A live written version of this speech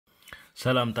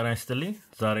ሰላም ጤና ይስጥልኝ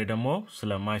ዛሬ ደግሞ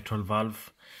ስለ mitral valve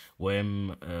ወይም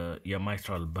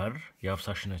የmitral በር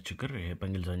የአፍሳሽነት ችግር ይሄ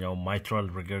በእንግሊዘኛው mitral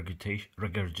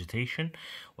regurgitation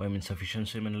ወይም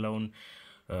insufficiency ምንለውን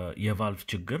የቫልቭ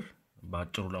ችግር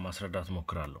በአጭሩ ለማስረዳት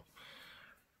ሞክራለሁ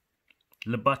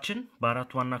ልባችን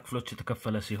በአራት ዋና ክፍሎች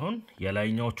የተከፈለ ሲሆን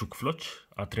የላይኛዎቹ ክፍሎች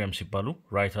አትሪየም ሲባሉ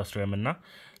ራይት አትሪየም እና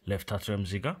ሌፍት አትሪየም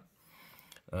ዚጋ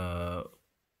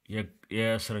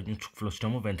የስረኞቹ ክፍሎች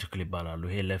ደግሞ ventricle ይባላሉ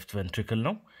ይሄ ሌፍት ventricle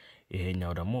ነው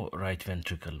ይሄኛው ደግሞ ራይት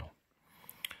ventricle ነው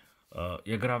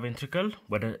የግራ ventricle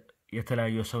ወደ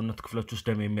የተለያዩ ሰውነት ክፍሎች ውስጥ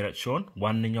ደም የሚረጭ ሲሆን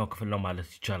ዋንኛው ክፍል ነው ማለት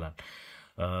ይቻላል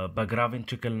በግራ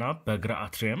ventricle እና በግራ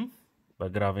አትሪየም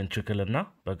በግራ ventricle እና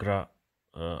በግራ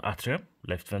atrium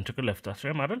left ventricle left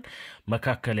atrium አይደል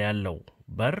መካከል ያለው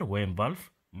በር ወይም valve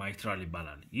mitral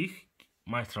ይባላል ይህ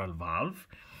mitral valve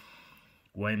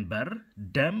ወይም በር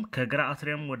ደም ከግራ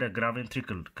አትሪየም ወደ ግራ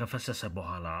ventricle ከፈሰሰ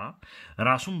በኋላ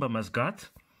ራሱን በመዝጋት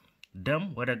ደም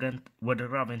ወደ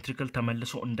ግራ ventricle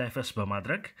ተመልሶ እንዳይፈስ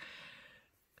በማድረግ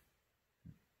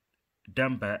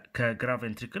ደም ከግራ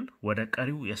ventricle ወደ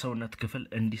ቀሪው የሰውነት ክፍል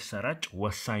እንዲሰራጭ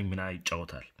ወሳኝ ሚና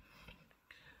ይጫወታል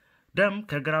ደም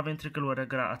ከግራ ventricle ወደ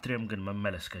ግራ አትሪየም ግን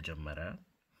መመለስ ከጀመረ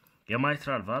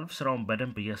የmitral valve ስራውን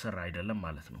በደንብ እየሰራ አይደለም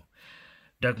ማለት ነው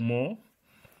ደግሞ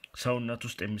ሰውነት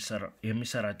ውስጥ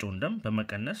የሚሰራጨውን ደም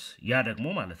በመቀነስ ያ ደግሞ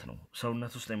ማለት ነው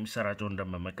ሰውነት ውስጥ የሚሰራጨውን ደም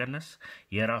በመቀነስ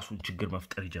የራሱን ችግር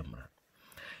መፍጠር ይጀምራል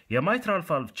የmitral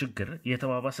valve ችግር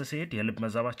የተባባሰ ሲሄድ የልብ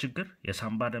መዛባት ችግር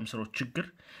የሳምባ ደም ስሮች ችግር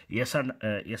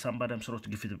የሳምባ ደም ስሮች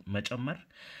ግፊት መጨመር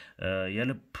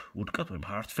የልብ ውድቀት ወይም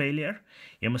heart failure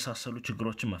የመሳሰሉ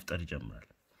ችግሮችን መፍጠር ይጀምራል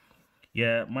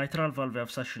የmitral valve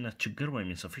የአፍሳሽነት ችግር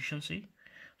ወይም insufficiency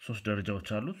ሶስት ደረጃዎች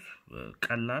አሉት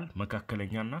ቀላል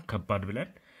መካከለኛና ከባድ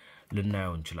ብለን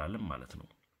ልናየው እንችላለን ማለት ነው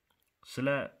ስለ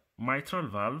mitral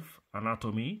valve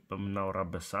አናቶሚ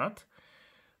በመናወራበት ሰዓት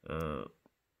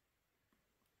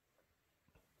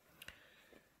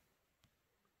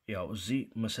ያው እዚህ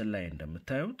ምስል ላይ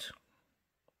እንደምታዩት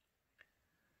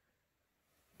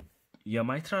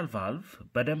የmitral valve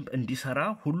በደንብ እንዲሰራ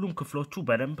ሁሉም ክፍሎቹ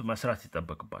በደንብ መስራት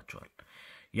ይጠበቅባቸዋል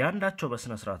ያንዳቸው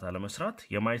በስነ ስርዓት አለ መስራት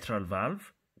የmitral valve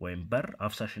ወይም በር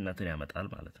አፍሳሽነትን ያመጣል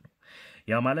ማለት ነው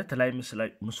ያ ማለት ላይ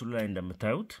ምስሉ ላይ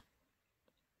እንደምታዩት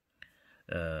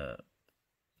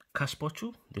ካስፖቹ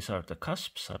these are the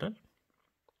cusps አይደል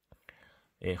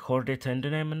chordae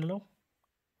tendineae የምንለው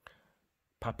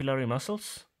papillary muscles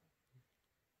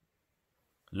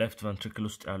left ventricle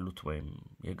ውስጥ ያሉት ወይም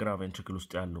የግራ ventricle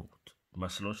ውስጥ ያሉት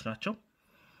መስሎች ናቸው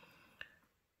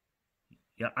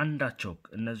ያንዳቸው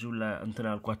እነዚሁ ለእንትን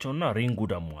ያልኳቸውና ሪንጉ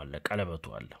ደግሞ አለ ቀለበቱ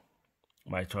አለ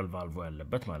mitral valve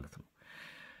ያለበት ማለት ነው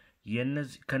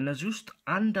ከነዚህ ውስጥ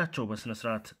አንዳቸው በስነ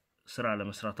ስርዓት ስራ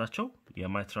ለመስራታቸው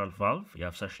የmitral valve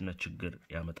የአፍሳሽነት ችግር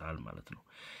ያመጣል ማለት ነው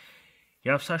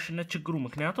የአፍሳሽነት ችግሩ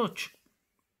ምክንያቶች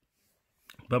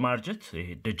በማርጀት ይሄ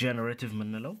degenerative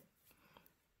ምንለው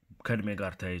ከእድሜ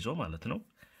ጋር ተያይዞ ማለት ነው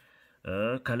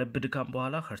ከልብ ድካም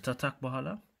በኋላ heart attack በኋላ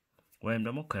ወይም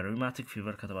ደግሞ ከሩማቲክ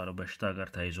ፊቨር ከተባለው በሽታ ጋር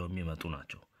ተያይዞ የሚመጡ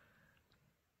ናቸው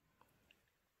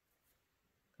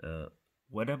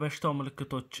ወደ በሽታው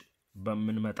ምልክቶች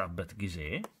በመንመጣበት ጊዜ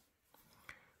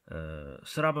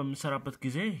ስራ በመሰራበት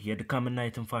ጊዜ የድካምና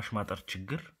የትንፋሽ ማጠር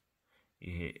ችግር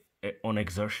ይሄ on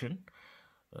exertion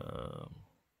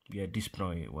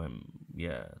የዲስፕኖይ ወይም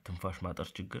የትንፋሽ ማጠር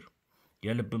ችግር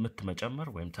የልብ ምት መጨመር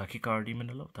ወይም ታኪካርዲ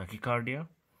ምንለው ታኪካርዲያ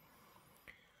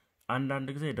አንዳንድ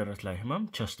ጊዜ ደረት ላይ ህመም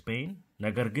chest pain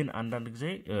ነገር ግን አንዳንድ ጊዜ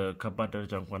ከባድ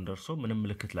ደረጃ እንኳን ደርሶ ምንም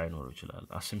ምልክት ላይኖር ይችላል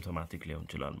asymptomatic ሊሆን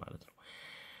ይችላል ማለት ነው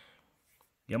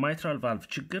የmitral valve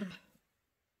ችግር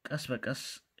ቀስ በቀስ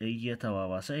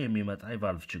እየተባባሰ የሚመጣ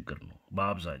የቫልቭ ችግር ነው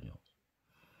በአብዛኛው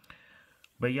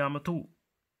በየአመቱ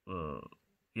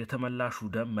የተመላሹ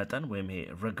ደም መጠን ወይም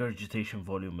regurgitation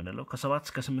volume ምንለው ከ7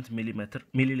 እስከ 8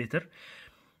 ሚሊሊትር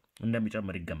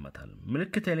እንደሚጨምር ይገመታል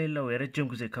ምልክት የሌለው የረጅም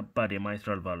ጊዜ ከባድ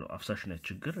የmitral valve አፍሳሽነት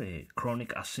ችግር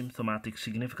chronic asymptomatic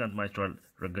significant mitral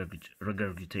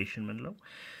regurgitation ምንለው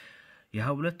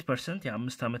የ2%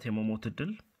 የ5 አመት የመሞት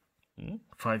እድል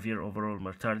 5-year overall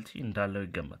mortality እንዳለው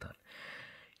ይገመታል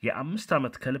የ5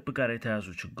 አመት ከልብ ጋር የተያዙ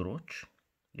ችግሮች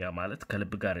ያ ማለት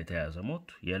ከልብ ጋር የተያዘ ሞት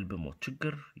የልብ ሞት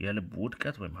ችግር የልብ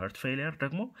ውድቀት ወይም heart failure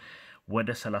ደግሞ ወደ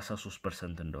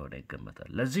 33% እንደሆነ ይገመታል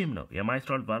ለዚህም ነው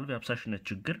የmitral valve የአፍሳሽነት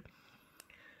ችግር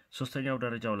ሶስተኛው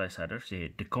ደረጃው ላይ ሳይደርስ ይሄ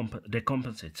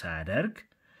decompensate ሳያደርግ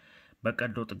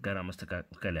በቀዶ ጥገና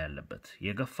መስተካከል ያለበት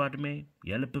የገፋ እድሜ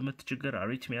የልብ ምት ችግር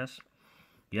arrhythmias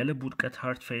የልብ ውድቀት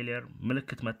heart failure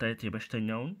ምልክት መታየት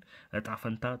የበሽተኛውን እጣ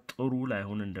ፈንታ ጥሩ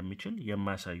ላይሆን እንደሚችል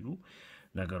የማያሳዩ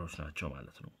ነገሮች ናቸው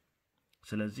ማለት ነው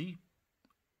ስለዚህ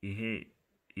ይሄ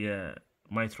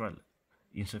የmitral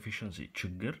insufficiency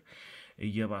ችግር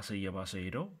እየባሰ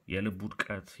ሄደው የልብ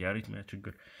ውድቀት የአሪትሚያ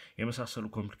ችግር የመሳሰሉ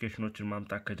ኮምፕሊኬሽኖችን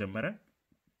ማምጣት ከጀመረ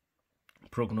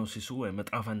ፕሮግኖሲሱ ወይ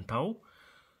መጣፈንታው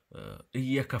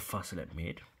እየከፋ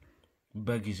ስለሚሄድ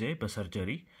በጊዜ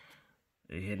በሰርጀሪ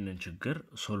ይሄንን ችግር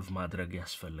ሶልቭ ማድረግ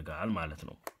ያስፈልጋል ማለት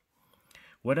ነው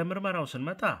ወደ ምርመራው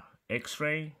ስንመጣ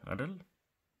ኤክስ-ሬይ አይደል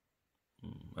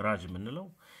ራጅ ምንለው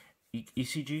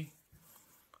ኢሲጂ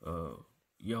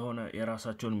የሆነ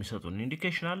የራሳቸውን የሚሰጡን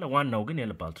ኢንዲኬሽን አለ ዋናው ግን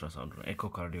የልብ አልትራሳውንድ ነው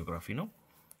ኤኮካርዲዮግራፊ ነው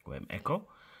ወይም ኤኮ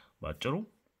ባጭሩ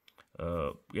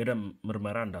የደም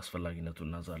ምርመራ እንዳስፈላጊነቱ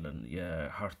እናዛለን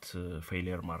የሃርት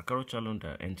ፌሊየር ማርከሮች አሉ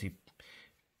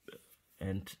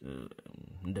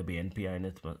እንደ BNP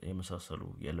አይነት የመሳሰሉ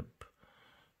የልብ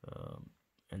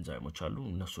ኤንዛይሞች አሉ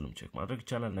እነሱንም ቼክ ማድረግ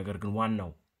ይቻላል ነገር ግን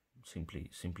ዋናው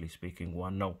simply speaking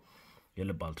ዋናው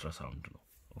የልብ አልትራሳውንድ ነው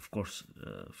of course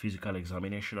physical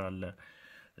examination አለ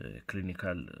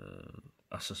clinical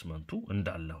assessmentቱ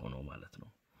እንዳለ ሆኖ ማለት ነው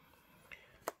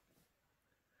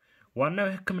ዋናው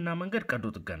የህክምና መንገድ ቀዶ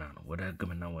ጥገና ነው ወደ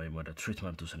ህክምና ወይም ወደ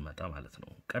ትሪትመንቱ ስንመጣ ማለት ነው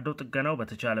ቀዶ ጥገናው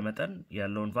በተቻለ መጠን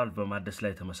ያለውን ቫልቭ በማደስ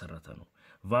ላይ ተመሰረተ ነው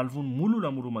ቫልቭን ሙሉ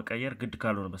ለሙሉ መቀየር ግድ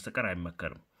ካልሆነ በስተቀር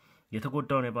አይመከርም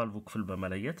የተጎዳውን የቫልቭ ክፍል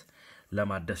በመለየት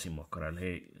ለማደስ ይሞክራል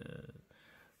ይሄ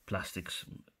ፕላስቲክስ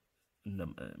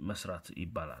መስራት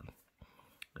ይባላል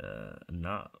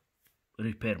እና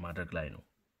ሪፔር ማድረግ ላይ ነው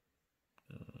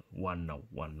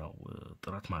ዋናው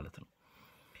ጥረት ማለት ነው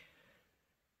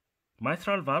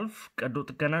mitral valve ቀዶ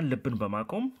ጥገናን ልብን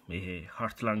በማቆም ይሄ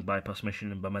heart lung bypass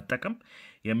machine በመጠቀም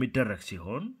የሚደረግ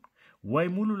ሲሆን ወይ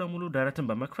ሙሉ ለሙሉ ደረትን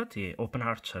በመክፈት ይሄ open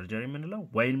heart surgery ምንለው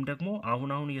ወይንም ደግሞ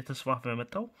አሁን እየተስፋፋ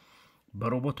የመጣው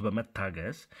በሮቦት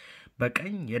በመታገዝ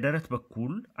በቀኝ የደረት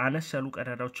በኩል አነስ ያሉ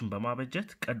ቀዳዳዎችን በማበጀት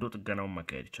ቀዶ ጥገናውን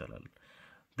ማካሄድ ይቻላል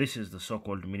this is the so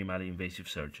called minimally invasive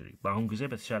surgery በአሁን ጊዜ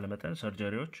በተቻለ መጠን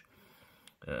ሰርጀሪዎች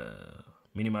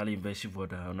minimally invasive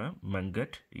ወደ ሆነ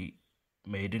መንገድ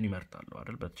መሄድን ይመርጣሉ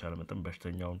አይደል በተቻለ መጠን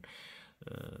በሽተኛውን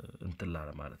እንትላለ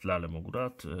ማለት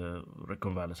ላለመጉዳት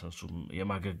ሪኮንቫለሰንሱም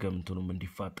የማገገም እንትኑም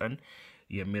እንዲፋጠን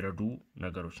የሚረዱ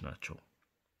ነገሮች ናቸው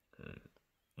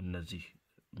እነዚህ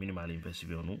minimally invasive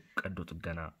የሆኑ ቀዶ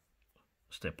ጥገና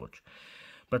ስቴፖች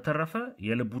በተረፈ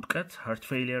የልብ ውድቀት heart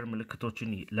failure ምልክቶችን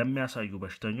ለሚያሳዩ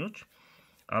በሽተኞች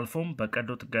አልፎም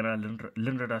በቀዶ ጥገና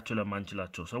ልንረዳቸው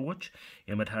ለማንችላቸው ሰዎች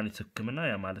የመድኃኒት ህክምና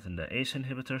ያ ማለት እንደ ACE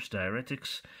inhibitors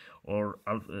diuretics or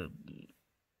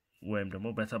ወይም ደግሞ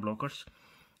beta blockers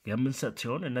የምንሰጥ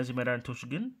ሲሆን እነዚህ መድኃኒቶች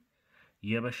ግን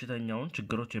የበሽተኛውን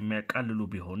ችግሮች የሚያቃልሉ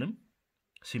ቢሆንም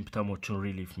ሲምፕተሞችን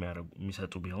ሪሊፍ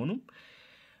የሚሰጡ ቢሆኑም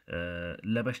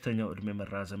ለበሽተኛው እድሜ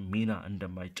መራዘም ሚና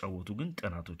እንደማይጫወቱ ግን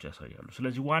ጥናቶች ያሳያሉ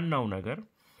ስለዚህ ዋናው ነገር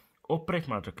ኦፕሬት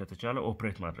ማድረግ ከተቻለ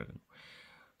ኦፕሬት ማድረግ ነው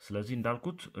ስለዚህ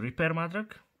እንዳልኩት ሪፔር ማድረግ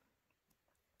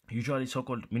usually so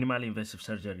called minimally invasive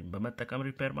surgery በመጠቀም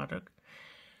ሪፔር ማድረግ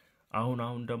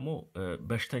አሁን ደግሞ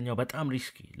በሽተኛው በጣም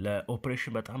ሪስኪ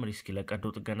ለኦፕሬሽን በጣም ሪስኪ ለቀዶ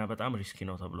ጥገና በጣም ሪስኪ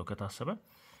ነው ተብሎ ከታሰበ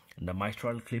እንደ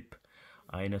mitral clip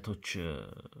አይነቶች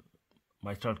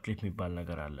mitral clip የሚባል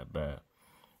ነገር አለ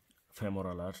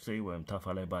በፌሞራል አርተሪ ወይም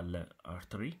ታፋ ላይ ባለ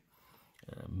አርተሪ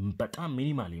በጣም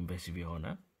ሚኒማሊ ኢንቬሲቭ የሆነ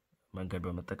መንገድ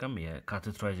በመጠቀም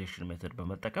የካቴትራይዜሽን ሜተድ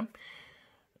በመጠቀም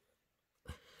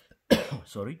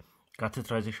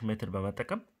catheterization method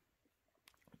በመጠቀም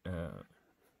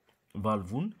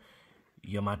ቫልቭን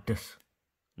የማደስ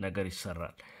ነገር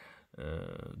ይሰራል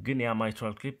ግን ያ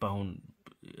mitral clip አሁን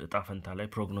ጣፈንታ ላይ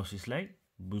ፕሮግኖሲስ ላይ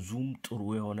ብዙም ጥሩ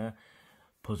የሆነ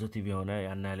ፖዚቲቭ የሆነ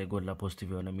ያና ያለ ጎላ ፖዚቲቭ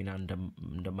የሆነ ሚና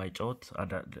እንደማይጫወት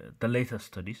the latest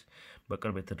studies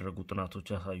በቅርብ የተደረጉ ጥናቶች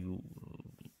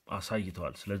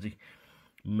አሳይተዋል ስለዚህ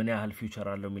ምን ያህል ፊውቸር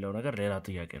አለው የሚለው ነገር ሌላ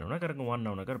ጥያቄ ነው ነገር ግን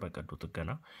ዋናው ነገር በቀዶ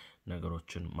ጥገና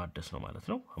ነገሮችን ማደስ ነው ማለት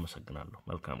ነው አመሰግናለሁ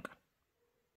መልካም ቀን